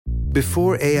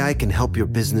Before AI can help your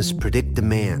business predict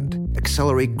demand,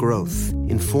 accelerate growth,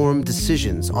 inform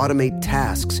decisions, automate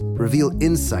tasks, reveal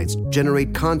insights,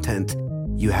 generate content,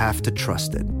 you have to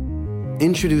trust it.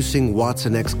 Introducing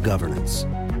watsonx Governance,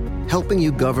 helping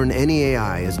you govern any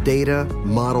AI as data,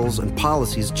 models, and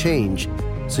policies change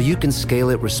so you can scale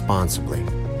it responsibly.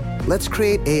 Let's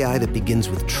create AI that begins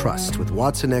with trust with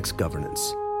watsonx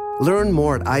Governance. Learn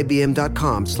more at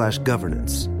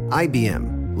ibm.com/governance.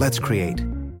 IBM, let's create.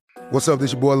 What's up,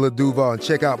 this your boy Lil Duval, and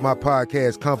check out my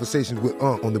podcast, Conversations with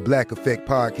Unc, on the Black Effect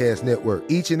Podcast Network.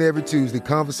 Each and every Tuesday,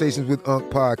 Conversations with Unc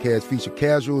podcast feature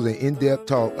casuals and in-depth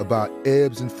talk about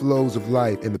ebbs and flows of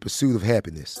life and the pursuit of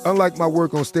happiness. Unlike my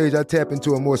work on stage, I tap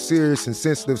into a more serious and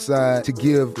sensitive side to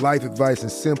give life advice and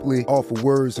simply offer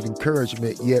words of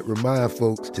encouragement, yet remind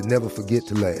folks to never forget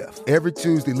to laugh. Every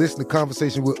Tuesday, listen to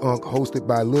Conversation with Unc, hosted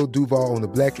by Lil Duval on the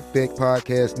Black Effect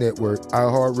Podcast Network,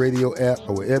 iHeartRadio app,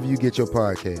 or wherever you get your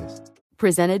podcasts.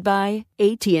 Presented by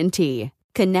AT&T.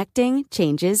 Connecting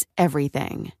changes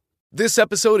everything. This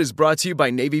episode is brought to you by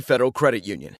Navy Federal Credit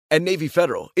Union. At Navy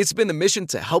Federal, it's been the mission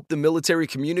to help the military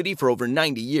community for over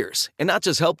 90 years. And not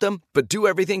just help them, but do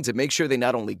everything to make sure they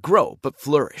not only grow, but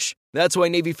flourish. That's why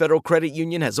Navy Federal Credit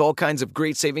Union has all kinds of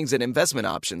great savings and investment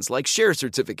options like share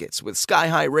certificates with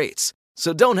sky-high rates.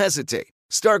 So don't hesitate.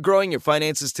 Start growing your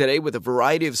finances today with a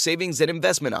variety of savings and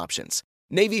investment options.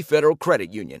 Navy Federal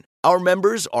Credit Union. Our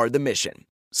members are the mission.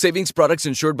 Savings products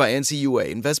insured by NCUA.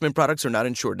 Investment products are not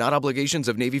insured, not obligations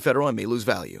of Navy Federal and may lose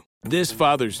value. This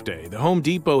Father's Day, the Home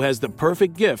Depot has the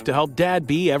perfect gift to help Dad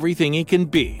be everything he can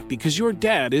be, because your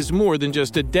dad is more than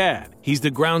just a dad. He's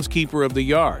the groundskeeper of the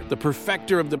yard, the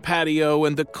perfecter of the patio,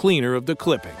 and the cleaner of the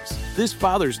clippings. This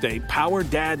Father's Day, power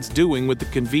Dad's doing with the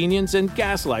convenience and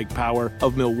gas-like power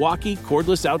of Milwaukee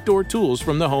cordless outdoor tools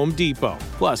from the Home Depot.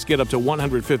 Plus, get up to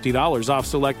 $150 off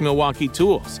select Milwaukee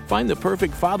tools. Find the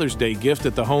perfect Father's Day gift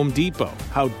at the Home Depot.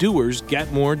 How doers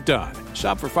get more done.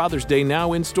 Shop for Father's Day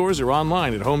now in stores or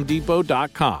online at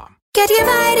homedepot.com. Get your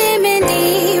vitamin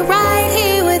D right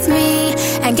here with me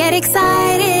and get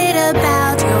excited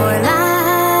about your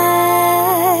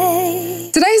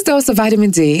life. Today's dose of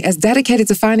vitamin D is dedicated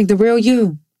to finding the real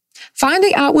you.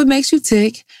 Finding out what makes you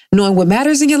tick, knowing what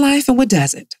matters in your life and what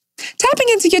doesn't. Tapping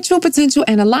into your true potential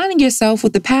and aligning yourself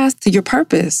with the path to your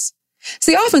purpose.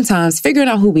 See, oftentimes figuring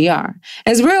out who we are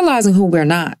is realizing who we're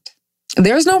not.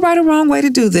 There's no right or wrong way to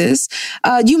do this.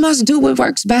 You must do what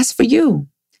works best for you.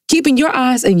 Keeping your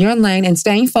eyes in your lane and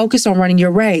staying focused on running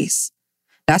your race.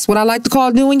 That's what I like to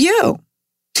call doing you.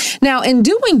 Now, in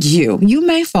doing you, you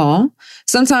may fall.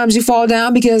 Sometimes you fall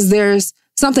down because there's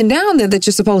something down there that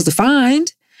you're supposed to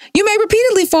find. You may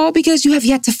repeatedly fall because you have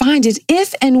yet to find it.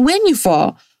 If and when you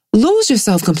fall, lose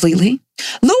yourself completely.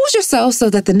 Lose yourself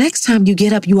so that the next time you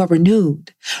get up, you are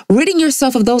renewed, ridding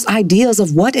yourself of those ideas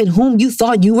of what and whom you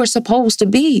thought you were supposed to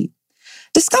be.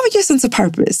 Discover your sense of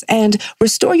purpose and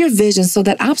restore your vision so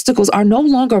that obstacles are no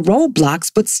longer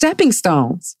roadblocks, but stepping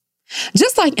stones.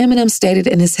 Just like Eminem stated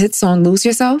in his hit song, Lose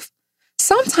Yourself,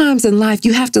 sometimes in life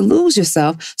you have to lose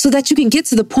yourself so that you can get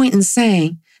to the point in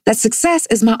saying that success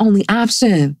is my only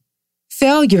option.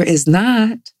 Failure is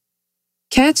not.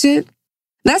 Catch it?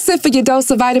 That's it for your dose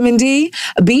of vitamin D.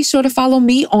 Be sure to follow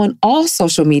me on all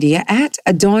social media at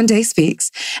Dawn Day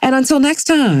Speaks. And until next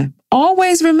time,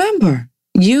 always remember,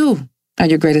 you are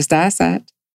your greatest asset.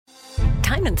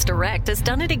 Diamonds Direct has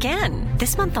done it again.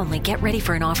 This month only, get ready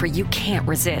for an offer you can't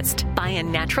resist. Buy a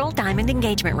natural diamond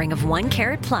engagement ring of 1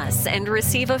 carat plus and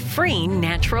receive a free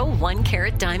natural 1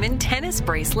 carat diamond tennis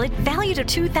bracelet valued at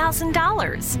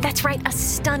 $2,000. That's right, a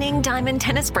stunning diamond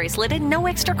tennis bracelet at no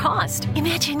extra cost.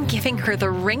 Imagine giving her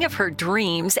the ring of her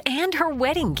dreams and her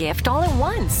wedding gift all at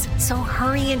once. So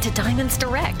hurry into Diamonds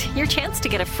Direct. Your chance to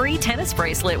get a free tennis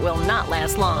bracelet will not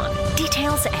last long.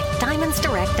 Details at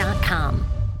diamondsdirect.com.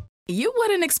 You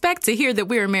wouldn't expect to hear that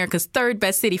we're America's 3rd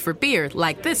best city for beer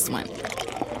like this one.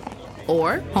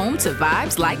 Or home to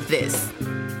vibes like this.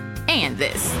 And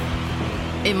this.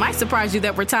 It might surprise you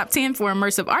that we're top 10 for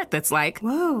immersive art that's like,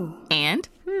 whoa. And,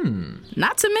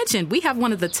 not to mention, we have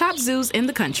one of the top zoos in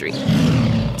the country.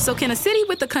 So can a city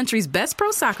with the country's best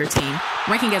pro soccer team,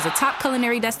 ranking as a top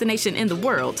culinary destination in the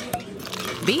world,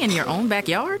 be in your own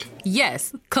backyard?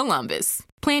 Yes, Columbus.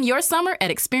 Plan your summer at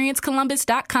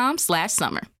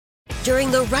experiencecolumbus.com/summer.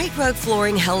 During the Right Rug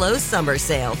Flooring Hello Summer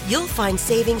Sale, you'll find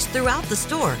savings throughout the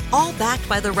store, all backed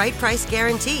by the right price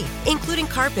guarantee, including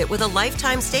carpet with a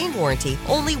lifetime stain warranty,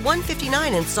 only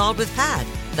 $159 installed with pad.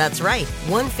 That's right,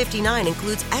 $159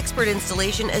 includes expert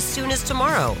installation as soon as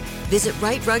tomorrow. Visit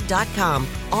rightrug.com,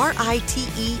 RITERUG.com,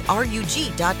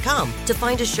 to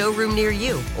find a showroom near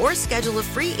you or schedule a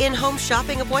free in-home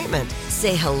shopping appointment.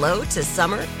 Say hello to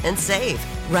summer and save.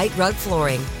 Right Rug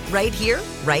Flooring, right here,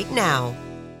 right now.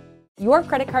 Your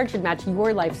credit card should match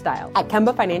your lifestyle. At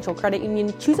Kemba Financial Credit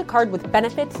Union, choose a card with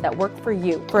benefits that work for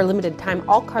you. For a limited time,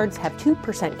 all cards have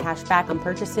 2% cash back on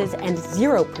purchases and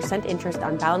 0% interest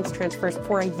on balance transfers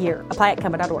for a year. Apply at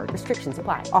Kemba.org. Restrictions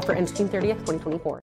apply. Offer ends June 30th, 2024.